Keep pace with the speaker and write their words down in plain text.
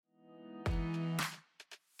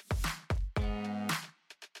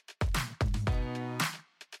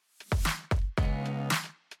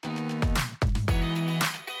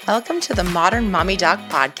Welcome to the Modern Mommy Doc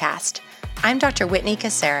Podcast. I'm Dr. Whitney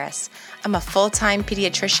Caceres. I'm a full-time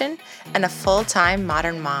pediatrician and a full-time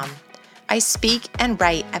modern mom. I speak and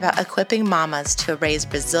write about equipping mamas to raise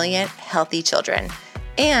resilient, healthy children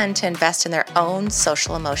and to invest in their own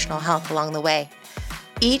social emotional health along the way.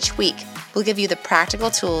 Each week, we'll give you the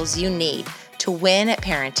practical tools you need to win at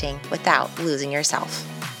parenting without losing yourself.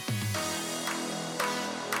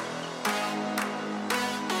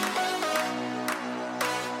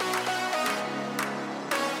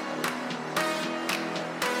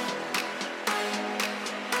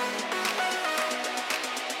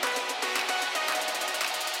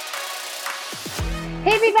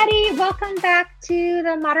 Hey everybody, welcome back to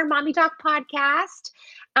the Modern Mommy Doc Podcast.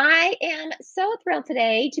 I am so thrilled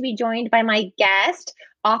today to be joined by my guest,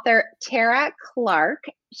 author Tara Clark.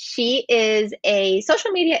 She is a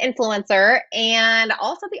social media influencer and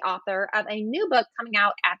also the author of a new book coming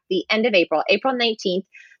out at the end of April 19th,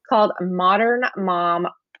 called Modern Mom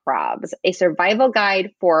Probs, a survival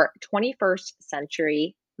guide for 21st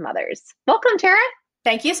century mothers. Welcome, Tara.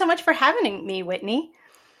 Thank you so much for having me, Whitney.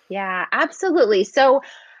 Yeah, absolutely. So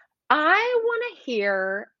I want to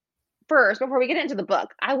hear first, before we get into the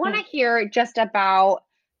book, I want to hear just about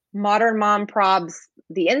Modern Mom Probs,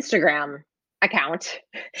 the Instagram account,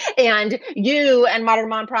 and you and Modern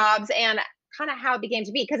Mom Probs, and kind of how it began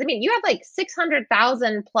to be. Because I mean, you have like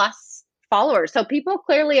 600,000 plus followers. So people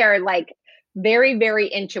clearly are like very,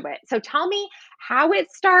 very into it. So tell me how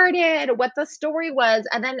it started, what the story was.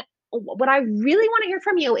 And then what I really want to hear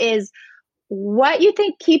from you is what you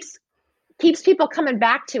think keeps people coming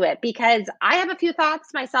back to it, because I have a few thoughts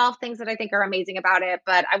myself, things that I think are amazing about it,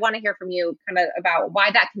 but I want to hear from you kind of about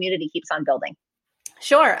why that community keeps on building.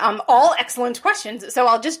 Sure. All excellent questions. So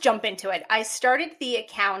I'll just jump into it. I started the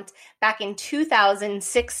account back in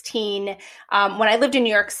 2016 when I lived in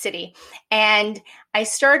New York City. And I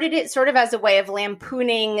started it sort of as a way of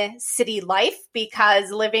lampooning city life, because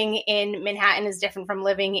living in Manhattan is different from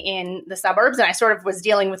living in the suburbs. And I sort of was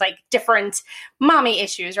dealing with like different mommy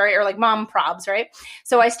issues, right? Or like mom probs, right?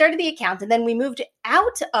 So I started the account, and then we moved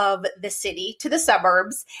out of the city to the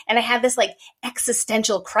suburbs. And I had this like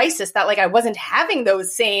existential crisis that like I wasn't having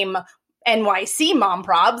those same NYC mom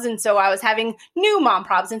probs. And so I was having new mom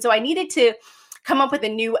probs. And so I needed to come up with a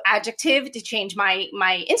new adjective to change my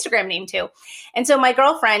Instagram name to. And so my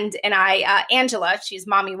girlfriend and I, Angela, she's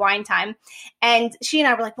Mommy Wine Time, and she and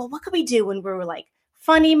I were like, well, what could we do when we were like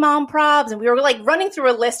funny mom probs? And we were like running through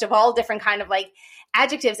a list of all different kind of like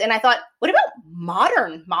adjectives. And I thought, what about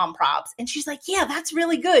modern mom probs? And she's like, yeah, that's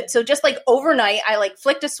really good. So just like overnight, I like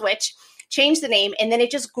flicked a switch, changed the name, and then it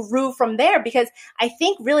just grew from there, because I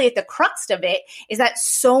think really at the crux of it is that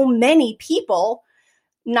so many people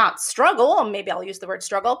not struggle, or maybe I'll use the word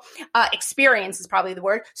struggle, experience is probably the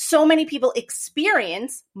word. So many people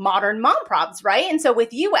experience modern mom probs, right? And so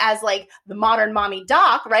with you as like the modern mommy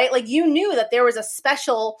doc, right? Like you knew that there was a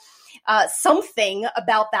special something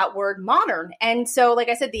about that word modern. And so, like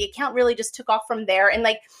I said, the account really just took off from there. And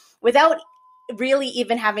like without really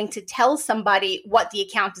even having to tell somebody what the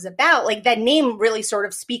account is about, like that name really sort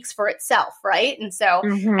of speaks for itself, right? And so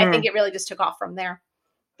I think it really just took off from there.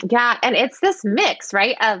 Yeah. And it's this mix,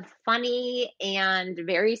 right, of funny and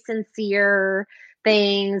very sincere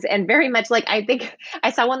things, and very much like, I think I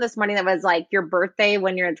saw one this morning that was like your birthday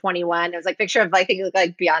when you're 21. It was like a picture of, I think you look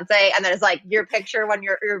like Beyonce. And then it's like your picture when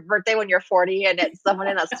your birthday when you're 40, and it's someone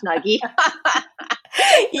in a Snuggie.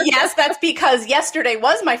 Yes, that's because yesterday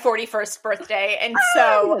was my 41st birthday. And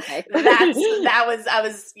so okay. that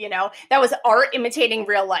was art imitating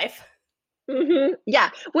real life. Mm-hmm. Yeah.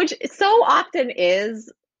 Which so often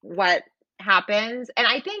is what happens. And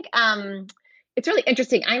I think it's really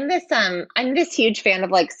interesting. I'm this huge fan of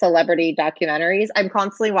like celebrity documentaries. I'm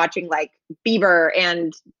constantly watching like Bieber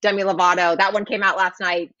and Demi Lovato. That one came out last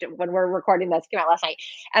night. When we're recording this, came out last night.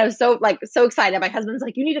 And I was so excited. My husband's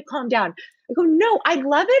like, you need to calm down. I go, no, I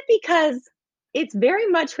love it, because it's very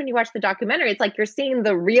much, when you watch the documentary, it's like you're seeing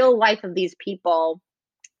the real life of these people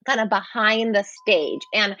kind of behind the stage.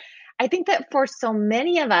 And I think that for so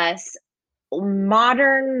many of us,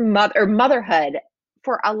 motherhood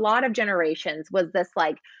for a lot of generations was this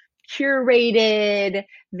like curated,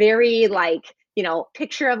 very like,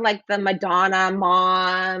 picture of like the Madonna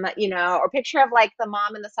mom, or picture of like the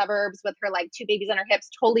mom in the suburbs with her like two babies on her hips,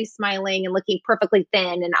 totally smiling and looking perfectly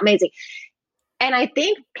thin and amazing. And I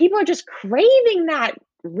think people are just craving that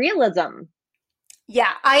realism.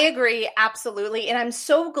 Yeah, I agree. Absolutely. And I'm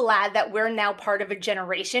so glad that we're now part of a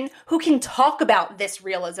generation who can talk about this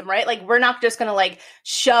realism, right? Like we're not just going to like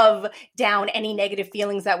shove down any negative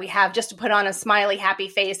feelings that we have just to put on a smiley, happy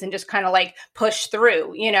face and just kind of like push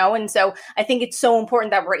through, you know? And so I think it's so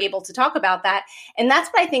important that we're able to talk about that. And that's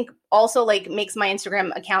what I think also like makes my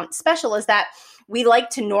Instagram account special is that we like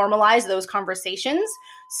to normalize those conversations.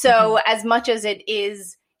 So as much as it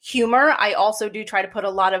is humor, I also do try to put a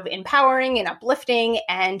lot of empowering and uplifting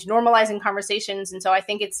and normalizing conversations. And so I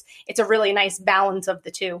think it's a really nice balance of the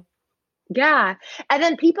two. Yeah. And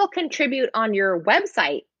then people contribute on your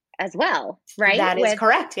website as well, right? That is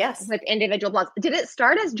correct. Yes. With individual blogs. Did it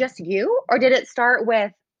start as just you, or did it start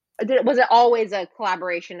with, was it always a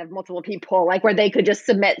collaboration of multiple people, like where they could just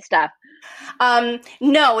submit stuff?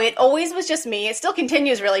 No, it always was just me. It still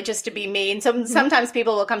continues really just to be me. And sometimes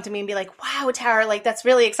people will come to me and be like, wow, Tara, like that's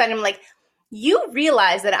really exciting. I'm like, you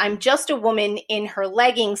realize that I'm just a woman in her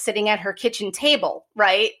leggings sitting at her kitchen table,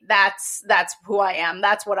 right? That's who I am.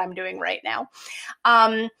 That's what I'm doing right now.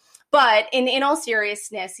 But in all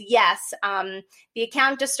seriousness, yes, the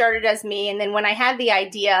account just started as me. And then when I had the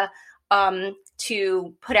idea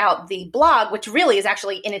to put out the blog, which really is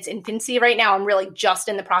actually in its infancy right now, I'm really just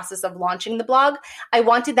in the process of launching the blog. I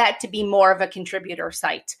wanted that to be more of a contributor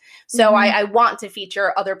site. So I want to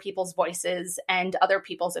feature other people's voices and other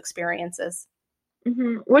people's experiences.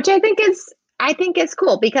 Which I think is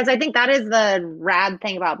cool, because I think that is the rad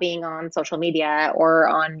thing about being on social media or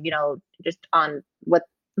on, just on what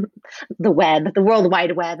the web, the World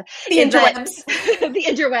Wide Web, the interwebs, the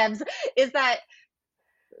interwebs, is that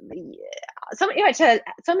so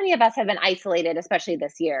many of us have been isolated, especially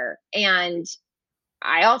this year. And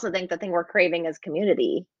I also think the thing we're craving is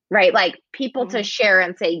community, right? Like people to share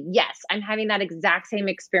and say, yes, I'm having that exact same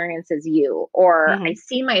experience as you, or I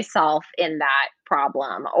see myself in that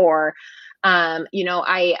problem, or, I'm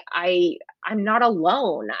not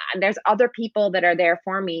alone. There's other people that are there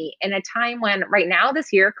for me in a time when right now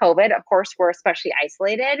this year, COVID, of course, we're especially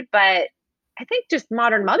isolated, but I think just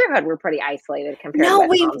modern motherhood, we're pretty isolated compared to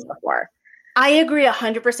moms before. I agree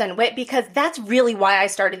 100% because that's really why I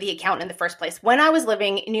started the account in the first place. When I was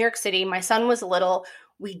living in New York City, my son was little.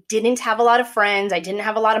 We didn't have a lot of friends. I didn't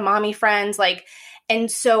have a lot of mommy friends. And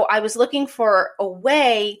so I was looking for a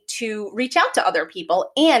way to reach out to other people.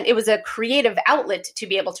 And it was a creative outlet to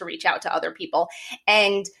be able to reach out to other people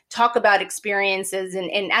and talk about experiences.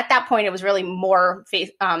 And at that point, it was really more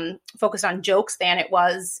focused on jokes than it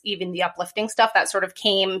was even the uplifting stuff that sort of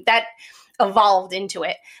that evolved into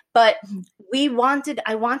it. But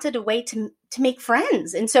I wanted a way to make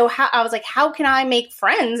friends. And so I was like, how can I make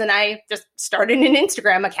friends? And I just started an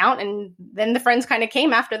Instagram account, and then the friends kind of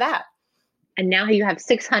came after that. And now you have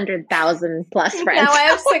 600,000 plus friends. Now I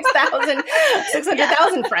have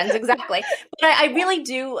 600,000 friends, exactly. But I really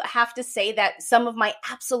do have to say that some of my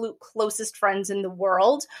absolute closest friends in the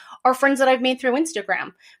world are friends that I've made through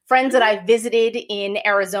Instagram. Friends that I visited in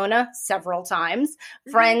Arizona several times.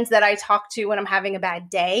 Friends that I talk to when I'm having a bad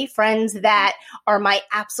day. Friends that are my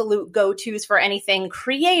absolute go-tos for anything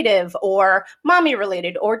creative or mommy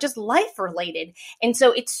related or just life related. And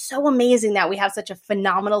so it's so amazing that we have such a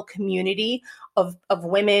phenomenal community of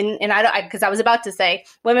women. And because I was about to say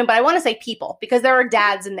women, but I want to say people, because there are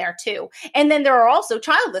dads in there too. And then there are also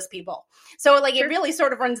childless people. So it really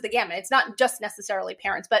sort of runs the gamut. It's not just necessarily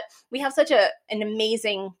parents, but we have such an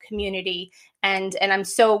amazing community, and I'm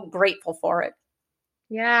so grateful for it.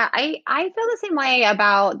 Yeah, I feel the same way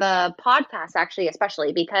about the podcast, actually,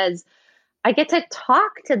 especially because I get to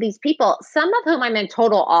talk to these people, some of whom I'm in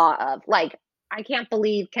total awe of. Like, I can't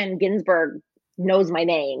believe Ken Ginsburg knows my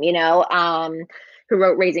name, who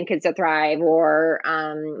wrote Raising Kids to Thrive, or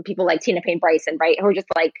people like Tina Payne Bryson, right? Who are just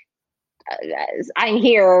like, I'm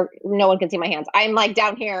here, no one can see my hands. I'm like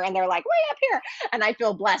down here and they're like way up here. And I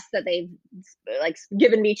feel blessed that they've like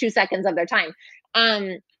given me 2 seconds of their time.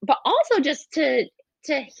 But also just to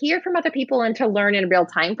hear from other people and to learn in real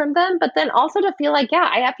time from them, but then also to feel like, yeah,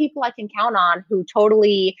 I have people I can count on who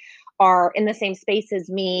totally are in the same space as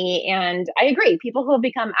me. And I agree, people who have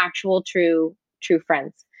become actual true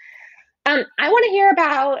friends. I want to hear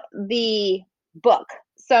about the book.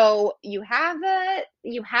 So you have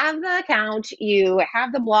the account, you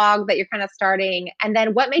have the blog that you're kind of starting. And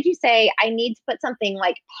then what made you say, I need to put something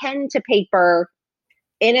like pen to paper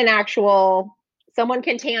in an actual, someone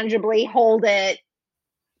can tangibly hold it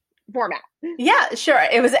format? Yeah, sure.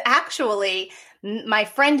 It was actually my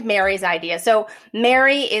friend Mary's idea. So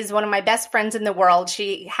Mary is one of my best friends in the world.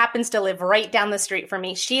 She happens to live right down the street from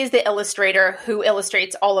me. She is the illustrator who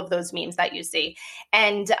illustrates all of those memes that you see.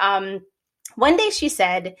 And one day she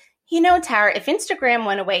said, Tara, if Instagram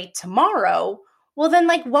went away tomorrow, well, then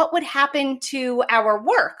like what would happen to our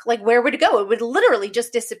work? Like where would it go? It would literally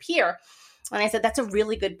just disappear. And I said, that's a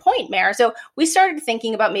really good point, Mare. So we started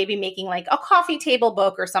thinking about maybe making like a coffee table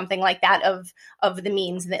book or something like that of the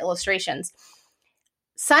memes and the illustrations.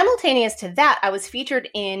 Simultaneous to that, I was featured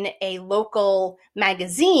in a local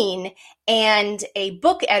magazine, and a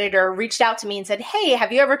book editor reached out to me and said, hey,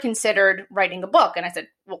 have you ever considered writing a book? And I said,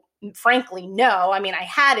 well, frankly, no. I mean, I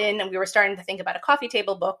hadn't, and we were starting to think about a coffee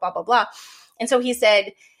table book, blah, blah, blah. And so he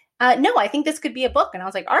said, no, I think this could be a book. And I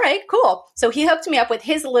was like, all right, cool. So he hooked me up with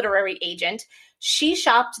his literary agent. She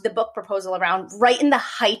shopped the book proposal around right in the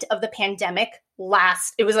height of the pandemic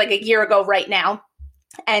it was like a year ago right now.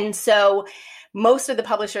 And so most of the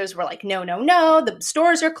publishers were like, no, the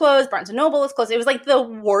stores are closed. Barnes & Noble is closed. It was like the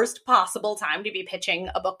worst possible time to be pitching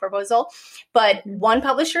a book proposal. But one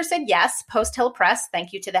publisher said yes, Post Hill Press,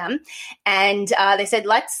 thank you to them. And they said,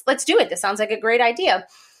 let's do it. This sounds like a great idea.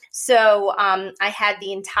 So I had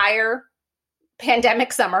the entire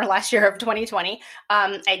pandemic summer last year of 2020.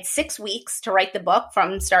 I had 6 weeks to write the book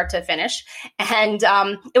from start to finish. And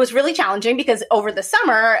it was really challenging because over the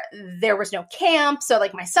summer, there was no camp. So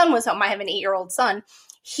like my son was home. I have an 8-year-old son.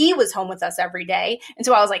 He was home with us every day. And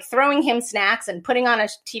so I was like throwing him snacks and putting on a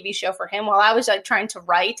TV show for him while I was like trying to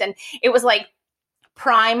write. And it was like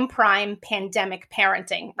prime pandemic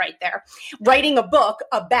parenting right there. Writing a book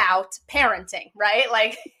about parenting, right?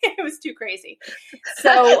 Like it was too crazy.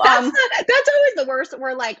 So that's always the worst.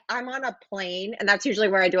 Where like I'm on a plane, and that's usually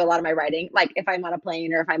where I do a lot of my writing. Like if I'm on a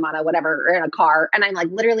plane or if I'm on a whatever or in a car, and I'm like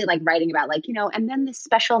literally like writing about like, and then this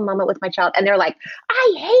special moment with my child, and they're like,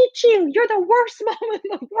 I hate you. You're the worst mom in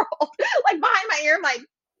the world. Like behind my ear, I'm like,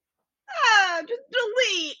 just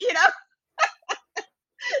delete,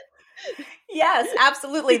 Yes,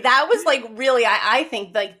 absolutely. That was like really, I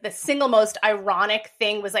think like the single most ironic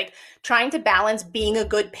thing was like trying to balance being a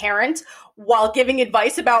good parent while giving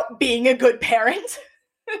advice about being a good parent.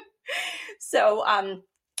 So,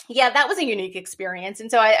 yeah, that was a unique experience.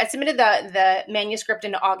 And so I submitted the manuscript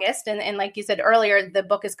in August. And like you said earlier, the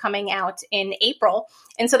book is coming out in April.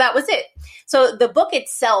 And so that was it. So the book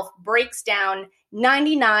itself breaks down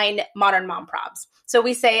 99 modern mom probs. So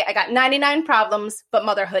we say, I got 99 problems, but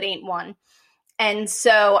motherhood ain't one. And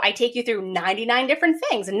so I take you through 99 different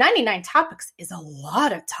things, and 99 topics is a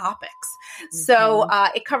lot of topics. Mm-hmm. So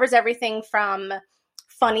it covers everything from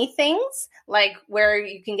funny things, like where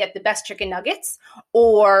you can get the best chicken nuggets,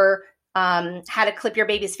 or how to clip your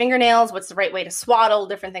baby's fingernails, what's the right way to swaddle,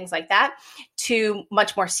 different things like that, to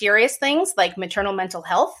much more serious things like maternal mental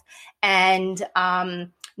health and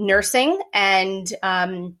nursing and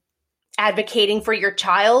advocating for your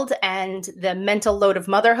child and the mental load of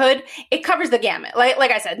motherhood. It covers the gamut.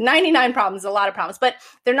 Like I said, 99 problems, a lot of problems, but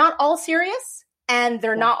they're not all serious and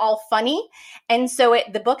they're not all funny. And so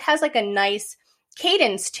the book has like a nice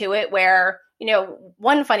cadence to it where,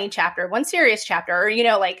 one funny chapter, one serious chapter,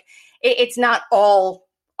 or, like it's not all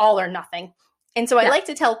or nothing. And so I like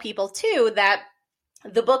to tell people too that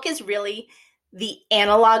the book is really the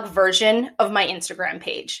analog version of my Instagram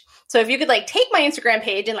page. So if you could like take my Instagram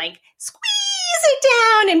page and like squeeze it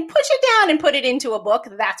down and push it down and put it into a book,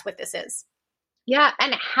 that's what this is. Yeah.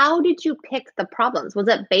 And how did you pick the problems? Was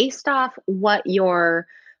it based off what your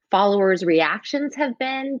followers' reactions have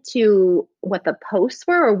been to what the posts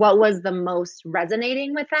were, or what was the most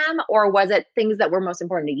resonating with them? Or was it things that were most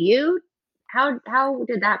important to you? How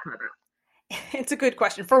did that come about? It's a good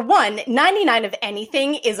question. For one, 99 of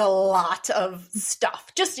anything is a lot of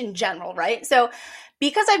stuff, just in general, right? So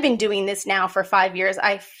because I've been doing this now for 5 years,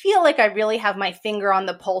 I feel like I really have my finger on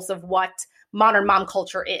the pulse of what modern mom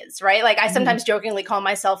culture is, right? Like I sometimes jokingly call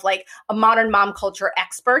myself like a modern mom culture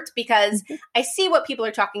expert because I see what people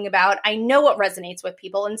are talking about. I know what resonates with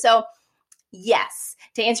people. And so, yes,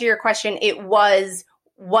 to answer your question, it was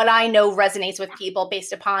what I know resonates with people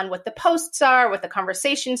based upon what the posts are, what the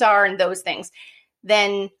conversations are, and those things.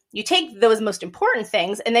 Then you take those most important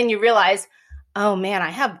things and then you realize, oh man,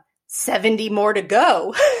 I have 70 more to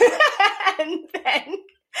go.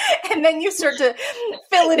 and then you start to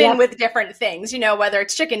fill it in with different things, whether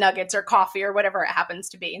it's chicken nuggets or coffee or whatever it happens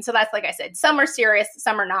to be. And so that's, like I said, some are serious,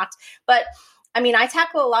 some are not. But I mean, I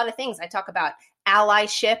tackle a lot of things. I talk about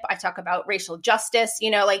allyship. I talk about racial justice,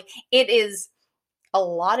 like it is a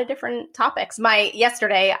lot of different topics.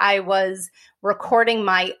 Yesterday I was recording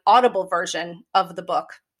my Audible version of the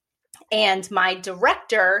book, and my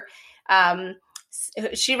director,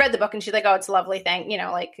 she read the book and she's like, oh, it's a lovely thing,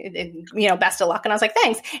 best of luck. And I was like,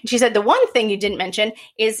 thanks. And she said, the one thing you didn't mention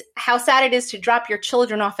is how sad it is to drop your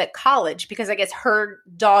children off at college, because I guess her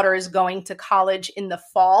daughter is going to college in the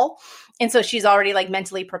fall. And so she's already like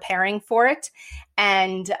mentally preparing for it.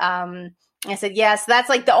 And, I said, yes, that's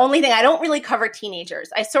like the only thing. I don't really cover teenagers.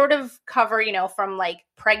 I sort of cover, from like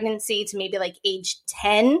pregnancy to maybe like age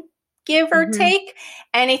 10, give or take.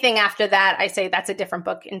 Anything after that, I say that's a different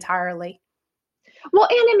book entirely. Well,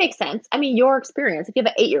 and it makes sense. I mean, your experience, if you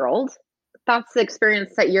have an 8-year-old, that's the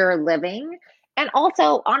experience that you're living. And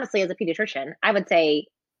also, honestly, as a pediatrician, I would say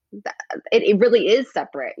it really is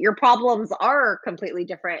separate. Your problems are completely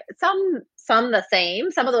different. Some the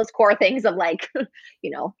same. Some of those core things of like,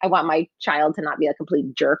 I want my child to not be a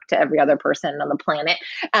complete jerk to every other person on the planet.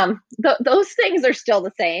 Those things are still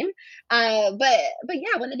the same. But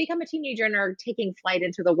yeah, when they become a teenager and are taking flight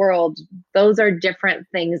into the world, those are different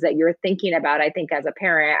things that you're thinking about, I think, as a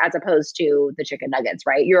parent, as opposed to the chicken nuggets,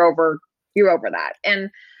 right? You're over that. And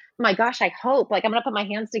my gosh, I hope, like, I'm going to put my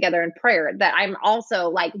hands together in prayer that I'm also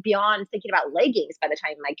like beyond thinking about leggings by the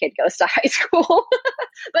time my kid goes to high school.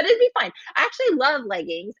 But it'd be fine. I actually love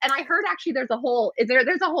leggings. And I heard actually there's a whole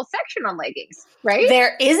section on leggings, right?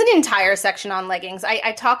 There is an entire section on leggings.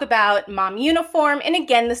 I talk about mom uniform. And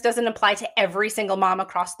again, this doesn't apply to every single mom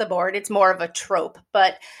across the board. It's more of a trope.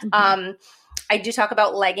 But I do talk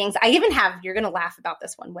about leggings. I even have, you're going to laugh about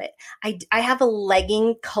this one, Whit. I have a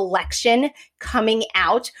legging collection coming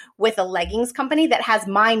out with a leggings company that has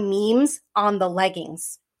my memes on the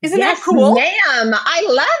leggings. Isn't that cool? Ma'am, I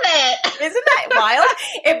love it. Isn't that wild?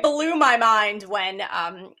 It blew my mind when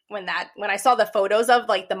I saw the photos of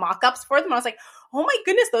like the mock-ups for them. I was like, oh my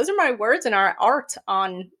goodness, those are my words and our art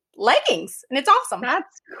on leggings. And it's awesome.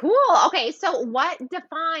 That's cool. Okay. So what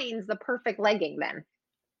defines the perfect legging then?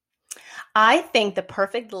 I think the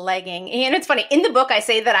perfect legging, and it's funny, in the book, I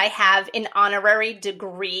say that I have an honorary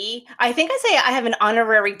degree. I think I say I have an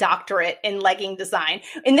honorary doctorate in legging design.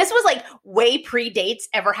 And this was like way predates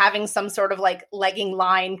ever having some sort of like legging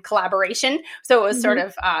line collaboration. So it was sort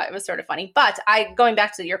of funny. But going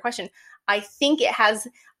back to your question, I think it has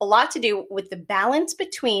a lot to do with the balance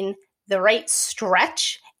between the right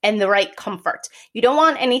stretch and the right comfort. You don't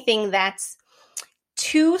want anything that's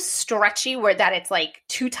too stretchy where that it's like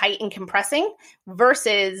too tight and compressing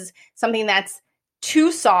versus something that's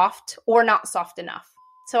too soft or not soft enough.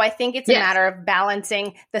 So I think it's a matter of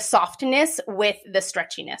balancing the softness with the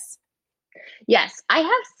stretchiness. Yes. I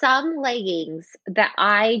have some leggings that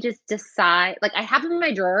I just decide, like I have them in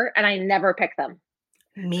my drawer and I never pick them.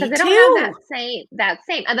 Me too. Because they don't have that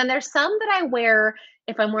same. And then there's some that I wear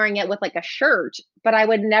if I'm wearing it with like a shirt, but I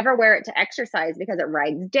would never wear it to exercise because it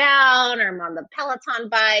rides down or I'm on the Peloton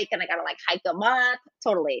bike and I got to like hike them up.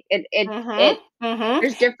 Totally.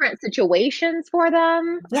 There's different situations for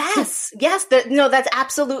them. Yes. Yes. That's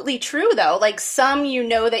absolutely true though. Like some,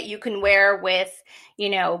 that you can wear with,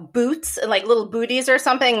 boots, like little booties or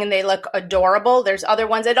something, and they look adorable. There's other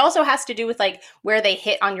ones. It also has to do with like where they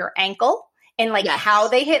hit on your ankle. And like how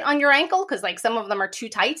they hit on your ankle, because like some of them are too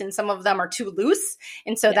tight and some of them are too loose.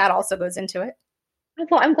 And so that also goes into it.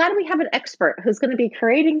 Well, I'm glad we have an expert who's going to be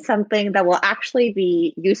creating something that will actually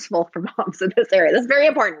be useful for moms in this area. That's very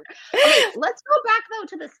important. Okay, let's go back though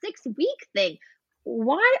to the 6-week thing.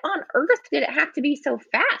 Why on earth did it have to be so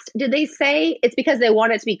fast? Did they say it's because they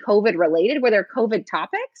want it to be COVID related? Were there COVID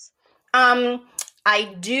topics?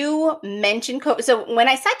 I do mention COVID. So when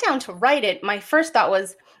I sat down to write it, my first thought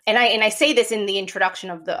was, and I say this in the introduction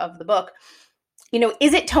of the book,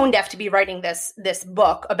 is it tone deaf to be writing this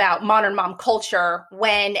book about modern mom culture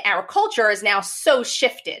when our culture is now so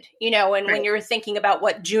shifted, and when you're thinking about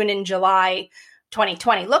what June and July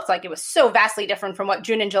 2020 looked like, it was so vastly different from what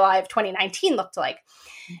June and July of 2019 looked like.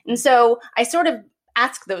 And so I sort of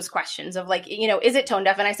ask those questions of like, is it tone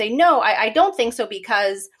deaf? And I say, no, I don't think so,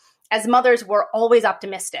 because as mothers, we're always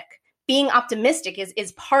optimistic. Being optimistic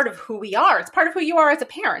is part of who we are. It's part of who you are as a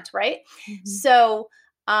parent, right? Mm-hmm. So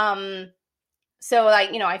I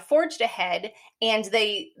forged ahead, and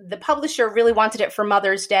the publisher really wanted it for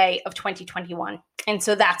Mother's Day of 2021. And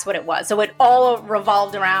so that's what it was. So it all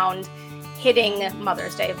revolved around hitting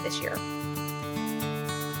Mother's Day of this year.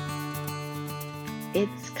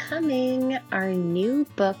 It's coming. Our new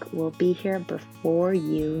book will be here before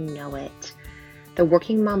you know it. The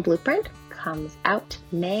Working Mom Blueprint comes out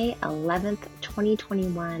May 11th,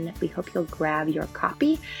 2021. We hope you'll grab your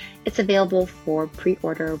copy. It's available for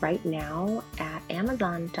pre-order right now at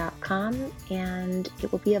Amazon.com, and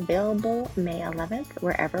it will be available May 11th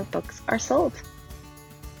wherever books are sold.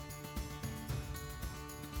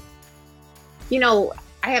 I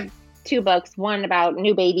have 2 books, one about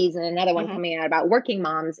new babies and another one coming out about working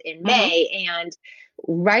moms in May. And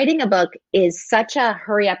writing a book is such a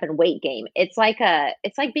hurry up and wait game. It's like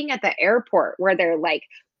being at the airport where they're like,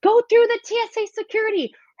 go through the TSA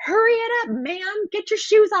security, hurry it up, ma'am, get your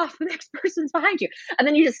shoes off. The next person's behind you. And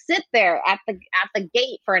then you just sit there at the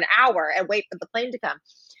gate for an hour and wait for the plane to come.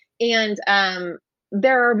 And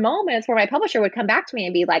there are moments where my publisher would come back to me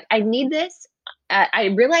and be like, I need this.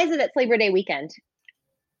 I realize that it's Labor Day weekend.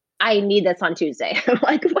 I need this on Tuesday. I'm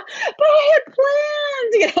like, but I had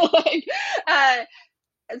plans,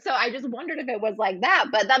 so I just wondered if it was like that,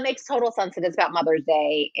 but that makes total sense that it's about Mother's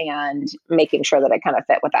Day and making sure that it kind of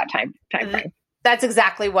fit with that time frame. That's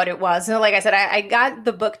exactly what it was. And like I said, I got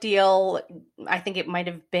the book deal, I think it might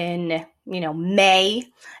have been, May.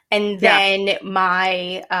 And then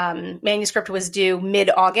my manuscript was due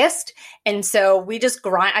mid-August. And so we just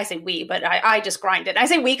I say we, but I just grinded. I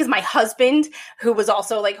say we because my husband, who was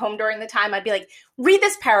also like home during the time, I'd be like, read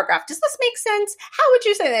this paragraph. Does this make sense? How would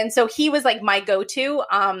you say that? And so he was like my go-to.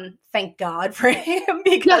 Thank God for him,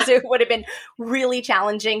 because it would have been really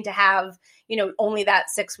challenging to have only that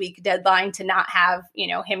 6-week deadline to not have,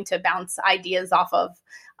 him to bounce ideas off of.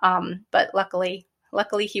 But luckily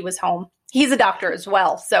he was home. He's a doctor as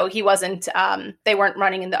well. So he wasn't, they weren't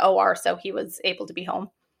running in the OR. So he was able to be home.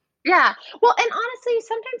 Yeah. Well, and honestly,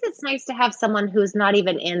 sometimes it's nice to have someone who's not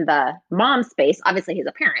even in the mom space. Obviously he's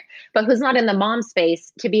a parent, but who's not in the mom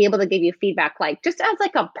space to be able to give you feedback, like just as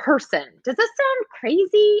like a person. Does this sound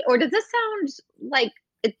crazy? Or does this sound like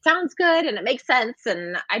it sounds good and it makes sense?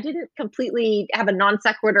 And I didn't completely have a non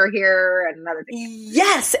sequitur here and another thing.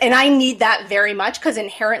 Yes. And I need that very much because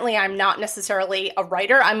inherently I'm not necessarily a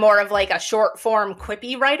writer. I'm more of like a short form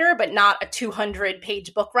quippy writer, but not a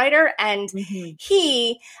 200-page book writer. And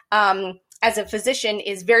he, as a physician,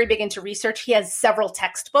 is very big into research. He has several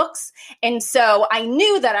textbooks. And so I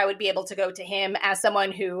knew that I would be able to go to him as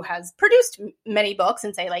someone who has produced many books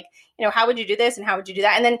and say like, how would you do this and how would you do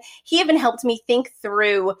that? And then he even helped me think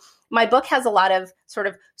through, my book has a lot of sort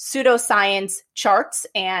of pseudoscience charts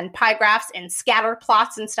and pie graphs and scatter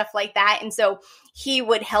plots and stuff like that. And so he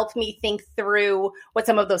would help me think through what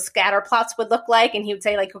some of those scatter plots would look like. And he would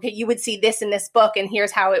say like, okay, you would see this in this book and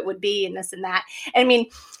here's how it would be and this and that. And I mean,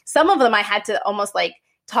 some of them I had to almost like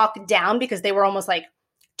talk down because they were almost like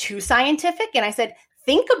too scientific. And I said,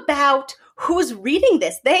 think about who's reading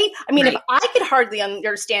this. If I could hardly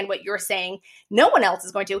understand what you're saying, no one else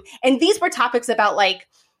is going to. And these were topics about like,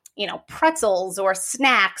 pretzels or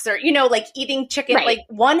snacks or, like eating chicken. Right. Like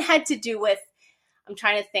one had to do with, I'm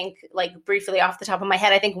trying to think like briefly off the top of my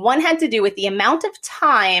head. I think one had to do with the amount of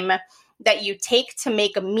time that you take to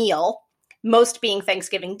make a meal, most being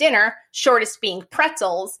Thanksgiving dinner, shortest being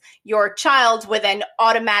pretzels. Your child would then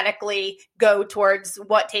automatically go towards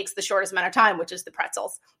what takes the shortest amount of time, which is the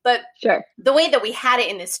pretzels. But the way that we had it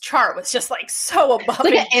in this chart was just like so above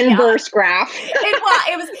like an inverse graph.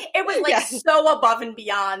 It was like so above and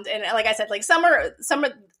beyond. And like I said, like some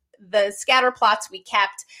of the scatter plots we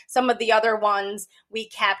kept, some of the other ones we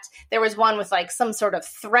kept. There was one with like some sort of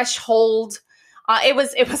threshold. It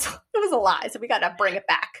was a lot. So we got to bring it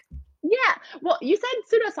back. Yeah. Well, you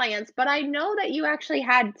said pseudoscience, but I know that you actually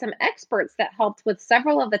had some experts that helped with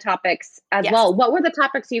several of the topics as well. What were the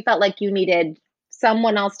topics you felt like you needed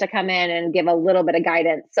someone else to come in and give a little bit of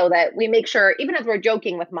guidance so that we make sure, even as we're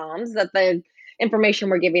joking with moms, that the information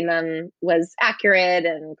we're giving them was accurate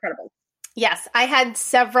and credible? Yes, I had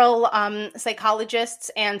several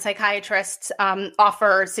psychologists and psychiatrists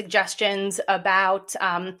offer suggestions about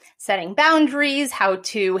setting boundaries, how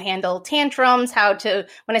to handle tantrums, when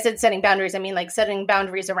I said setting boundaries, I mean like setting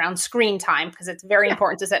boundaries around screen time, because it's very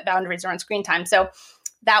important to set boundaries around screen time. So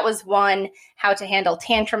that was one. How to handle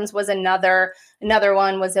tantrums was another. Another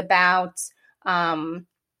one was about diet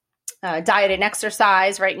and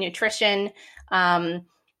exercise, right? Nutrition.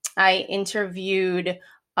 I interviewed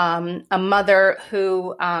a mother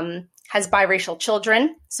who has biracial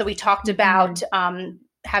children. So we talked about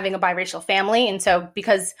having a biracial family. And so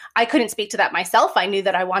because I couldn't speak to that myself, I knew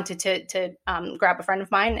that I wanted to grab a friend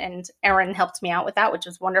of mine, and Erin helped me out with that, which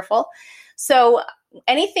was wonderful. So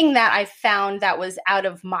anything that I found that was out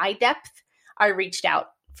of my depth, I reached out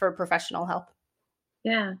for professional help.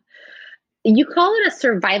 Yeah. You call it a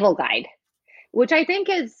survival guide, which I think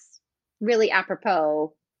is really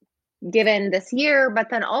apropos given this year, but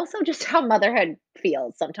then also just how motherhood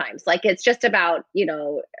feels sometimes. Like it's just about,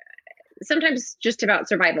 sometimes just about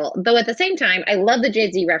survival. Though at the same time, I love the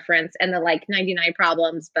Jay-Z reference and the like 99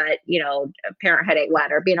 problems, but parenthood ain't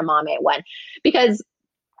one, or being a mom ain't one, because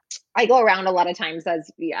I go around a lot of times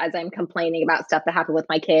as I'm complaining about stuff that happened with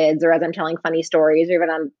my kids, or as I'm telling funny stories, or even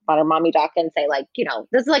on Modern Mommy Doc, and say like,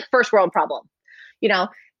 this is like first world problem,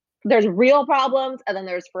 there's real problems and then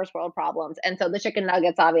there's first world problems. And so the chicken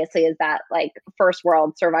nuggets obviously is that like first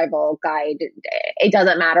world survival guide. It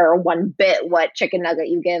doesn't matter one bit what chicken nugget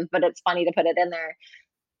you give, but it's funny to put it in there.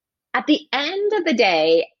 at the end of the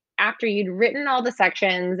day, after you'd written all the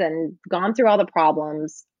sections and gone through all the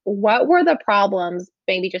problems, what were the problems,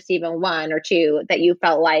 maybe just even one or two, that you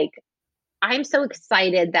felt like, I'm so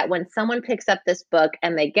excited that when someone picks up this book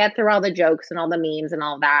and they get through all the jokes and all the memes and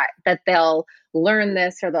all that, that they'll learn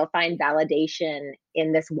this or they'll find validation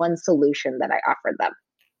in this one solution that I offered them?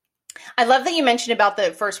 I love that you mentioned about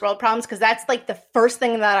the first world problems, because that's like the first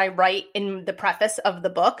thing that I write in the preface of the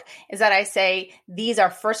book, is that I say, these are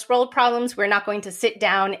first world problems. We're not going to sit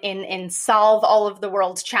down and solve all of the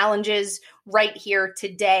world's challenges right here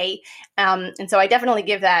today. And so I definitely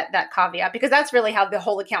give that caveat, because that's really how the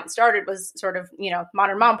whole account started, was sort of,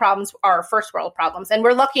 modern mom problems are first world problems. And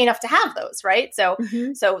we're lucky enough to have those, right? So,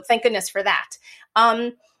 so thank goodness for that.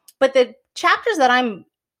 But the chapters that I'm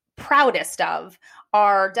proudest of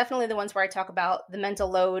are definitely the ones where I talk about the mental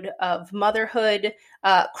load of motherhood,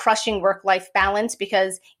 crushing work-life balance,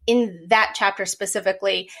 because in that chapter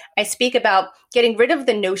specifically, I speak about getting rid of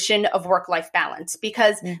the notion of work-life balance,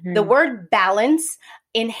 because the word balance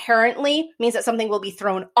inherently means that something will be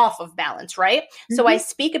thrown off of balance, right? So I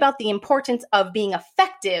speak about the importance of being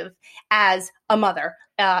effective as a mother,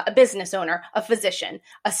 a business owner, a physician,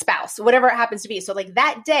 a spouse, whatever it happens to be. So like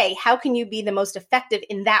that day, how can you be the most effective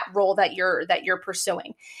in that role that you're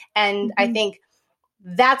pursuing? And I think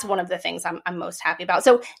that's one of the things I'm most happy about.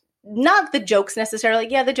 So not the jokes necessarily.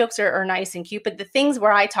 Yeah, the jokes are nice and cute, but the things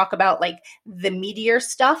where I talk about like the meatier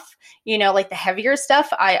stuff, like the heavier stuff,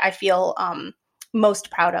 I feel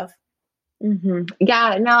most proud of.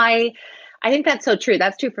 Yeah, no, I think that's so true.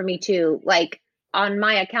 That's true for me too. Like on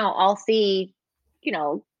my account, I'll see,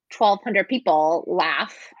 1,200 people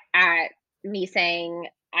laugh at me saying,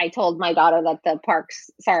 I told my daughter that the park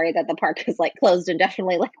is like closed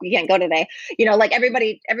indefinitely, like we can't go today. Like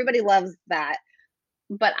everybody loves that.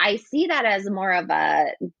 But I see that as more of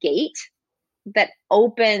a gate that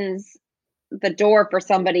opens the door for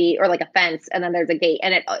somebody, or like a fence, and then there's a gate,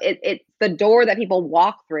 and it's the door that people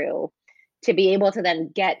walk through to be able to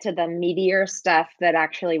then get to the meatier stuff that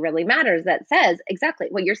actually really matters, that says exactly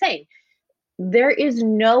what you're saying. There is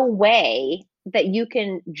no way that you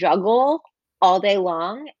can juggle all day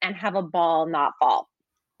long and have a ball not fall.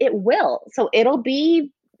 It will. So it'll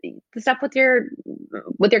be the stuff with your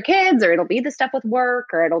kids, or it'll be the stuff with work,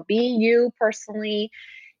 or it'll be you personally.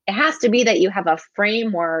 It has to be that you have a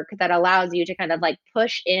framework that allows you to kind of like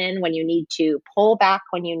push in when you need to, pull back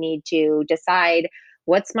when you need to, decide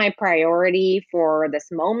what's my priority for this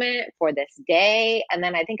moment, for this day. And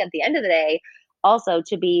then I think at the end of the day, also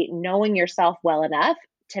to be knowing yourself well enough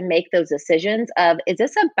to make those decisions of, is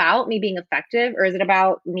this about me being effective, or is it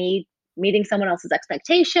about me meeting someone else's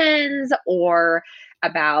expectations, or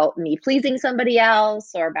about me pleasing somebody else,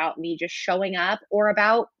 or about me just showing up, or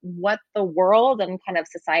about what the world and kind of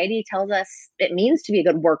society tells us it means to be a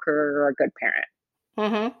good worker or a good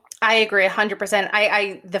parent. I agree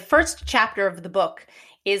 100%. The first chapter of the book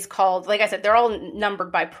is called, like I said, they're all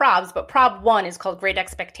numbered by probs, but prob 1 is called Great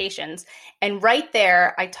Expectations. And right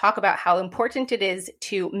there, I talk about how important it is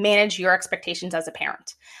to manage your expectations as a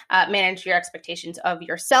parent, manage your expectations of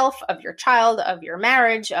yourself, of your child, of your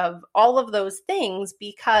marriage, of all of those things,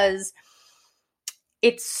 because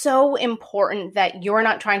it's so important that you're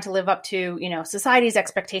not trying to live up to, society's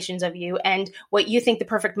expectations of you and what you think the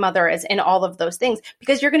perfect mother is, and all of those things,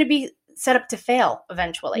 because you're going to be set up to fail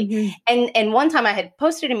eventually. And one time I had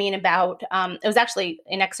posted a meme about, it was actually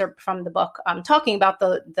an excerpt from the book, talking about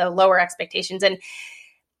the lower expectations, and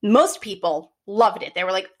most people loved it. They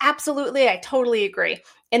were like, absolutely, I totally agree.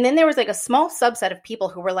 And then there was like a small subset of people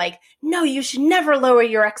who were like, no, you should never lower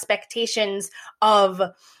your expectations of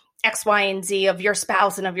X, Y, and Z, of your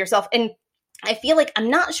spouse and of yourself. And I feel like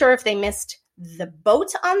I'm not sure if they missed the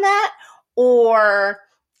boat on that, or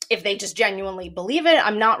if they just genuinely believe it.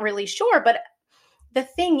 I'm not really sure. But the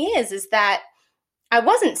thing is that I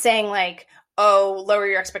wasn't saying like, oh, lower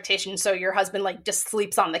your expectations so your husband like just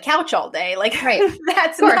sleeps on the couch all day. Like, right.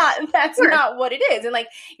 that's not what it is. And like,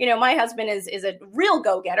 my husband is a real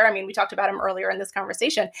go-getter. I mean, we talked about him earlier in this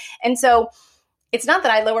conversation. And so it's not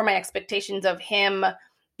that I lower my expectations of him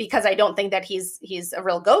because I don't think that he's a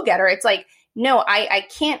real go-getter. It's like, no, I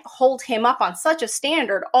can't hold him up on such a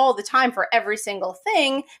standard all the time for every single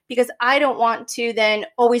thing, because I don't want to then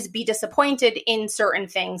always be disappointed in certain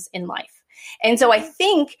things in life. And so I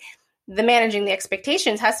think the managing the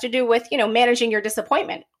expectations has to do with, managing your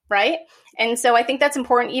disappointment, right? And so I think that's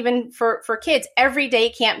important even for kids. Every day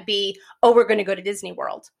can't be, oh, we're going to go to Disney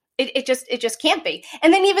World. It just can't be.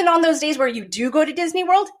 And then even on those days where you do go to Disney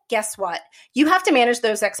World, guess what? You have to manage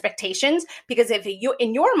those expectations, because if you,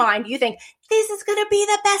 in your mind, you think this is going to be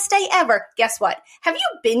the best day ever, guess what? Have you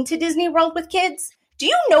been to Disney World with kids? Do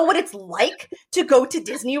you know what it's like to go to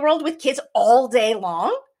Disney World with kids all day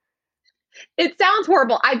long? It sounds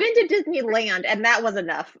horrible. I've been to Disneyland, and that was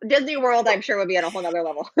enough. Disney World, I'm sure, would be on a whole other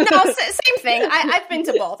level. No, same thing. I've been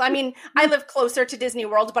to both. I mean, I live closer to Disney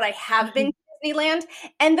World, but I have been to Disneyland.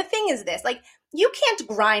 And the thing is this, like, you can't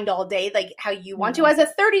grind all day like how you want to. As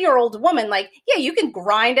a 30-year-old woman, like, yeah, you can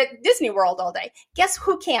grind at Disney World all day. Guess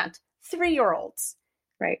who can't? 3-year-olds.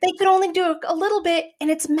 Right. They can only do a little bit,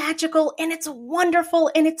 and it's magical, and it's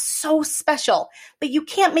wonderful, and it's so special. But you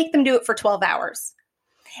can't make them do it for 12 hours.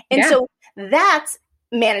 And so that's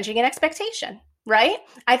managing an expectation, right?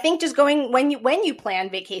 I think just going when you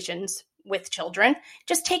plan vacations with children,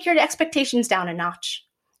 just take your expectations down a notch.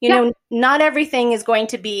 You know, not everything is going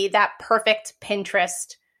to be that perfect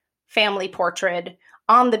Pinterest family portrait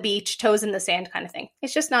on the beach, toes in the sand kind of thing.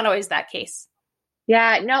 It's just not always that case.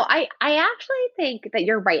 Yeah, no, I actually think that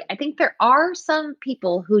you're right. I think there are some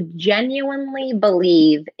people who genuinely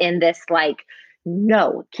believe in this, like,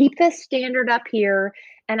 no, keep the standard up here.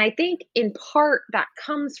 And I think in part that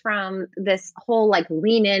comes from this whole like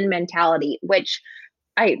lean in mentality, which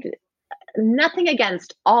nothing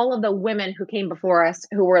against all of the women who came before us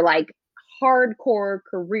who were like hardcore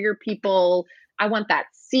career people. I want that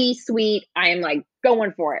C-suite. I am like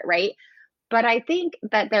going for it, right? But I think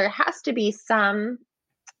that there has to be some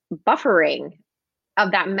buffering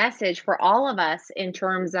of that message for all of us in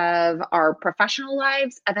terms of our professional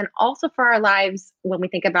lives, and then also for our lives when we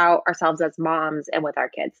think about ourselves as moms and with our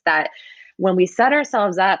kids, that when we set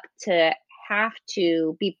ourselves up to have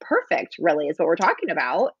to be perfect, really is what we're talking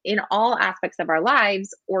about in all aspects of our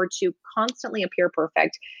lives, or to constantly appear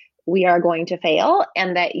perfect, we are going to fail.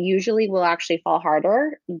 And that usually will actually fall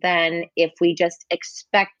harder than if we just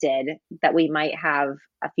expected that we might have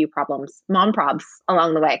a few mom probs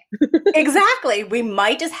along the way. Exactly. We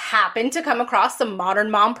might just happen to come across some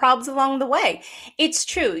modern mom probs along the way. It's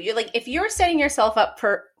true. You're like, if you're setting yourself up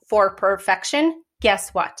for perfection,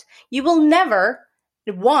 guess what? You will never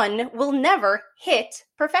hit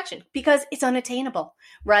perfection because it's unattainable,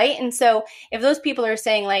 right? And so if those people are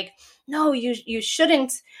saying like, no, you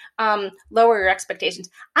shouldn't lower your expectations.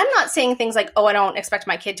 I'm not saying things like, oh, I don't expect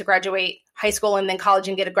my kid to graduate high school and then college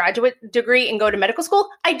and get a graduate degree and go to medical school.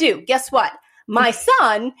 I do. Guess what? My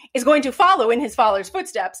son is going to follow in his father's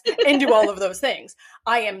footsteps and do all of those things.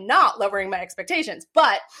 I am not lowering my expectations,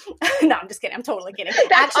 but no, I'm just kidding. I'm totally kidding.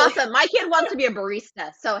 That's awesome. My kid wants to be a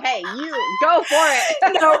barista. So, hey, you go for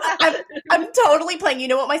it. No, I'm totally playing. You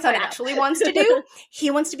know what my son actually wants to do?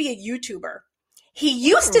 He wants to be a YouTuber. He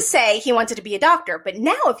used to say he wanted to be a doctor, but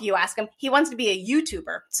now if you ask him, he wants to be a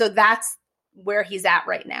YouTuber. So that's where he's at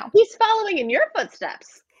right now. He's following in your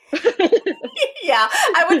footsteps. Yeah,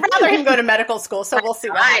 I would rather him go to medical school, so we'll see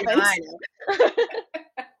what happens. I know.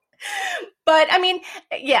 But I mean,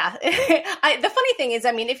 yeah, the funny thing is,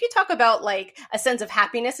 I mean, if you talk about like a sense of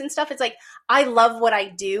happiness and stuff, it's like, I love what I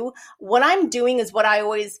do. What I'm doing is what I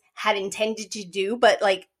always had intended to do, but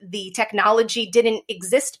like the technology didn't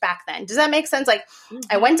exist back then. Does that make sense? Like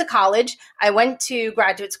I went to college, I went to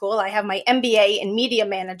graduate school, I have my MBA in media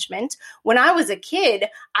management. When I was a kid,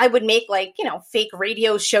 I would make like, fake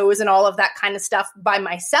radio shows and all of that kind of stuff by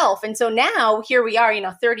myself. And so now here we are,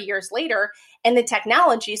 30 years later, and the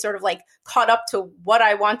technology sort of like caught up to what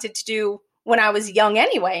I wanted to do when I was young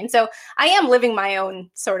anyway. And so I am living my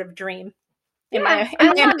own sort of dream in my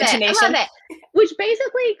imagination. I love it. Which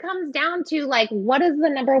basically comes down to like, what is the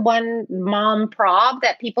number one mom prob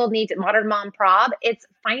that people need, modern mom prob? It's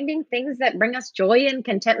finding things that bring us joy and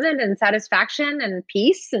contentment and satisfaction and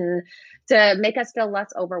peace, and to make us feel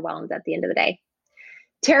less overwhelmed at the end of the day.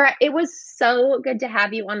 Tara, it was so good to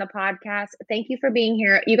have you on the podcast. Thank you for being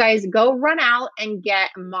here. You guys go run out and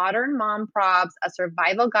get Modern Mom Probs, a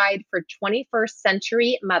survival guide for 21st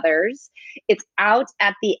century mothers. It's out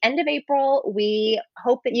at the end of April. We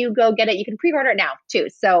hope that you go get it. You can pre-order it now too.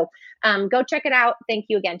 So go check it out. Thank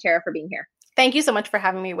you again, Tara, for being here. Thank you so much for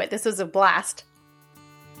having me, Whit. This was a blast.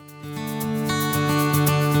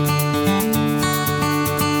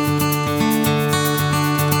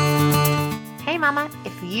 Hey Mama,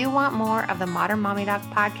 if you want more of the Modern Mommy Doc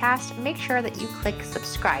podcast, make sure that you click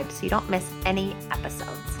subscribe so you don't miss any episodes.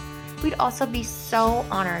 We'd also be so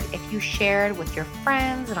honored if you shared with your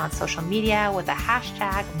friends and on social media with the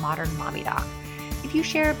hashtag Modern Mommy Doc. If you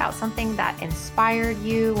share about something that inspired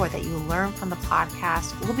you or that you learned from the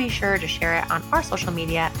podcast, we'll be sure to share it on our social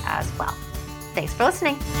media as well. Thanks for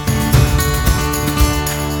listening.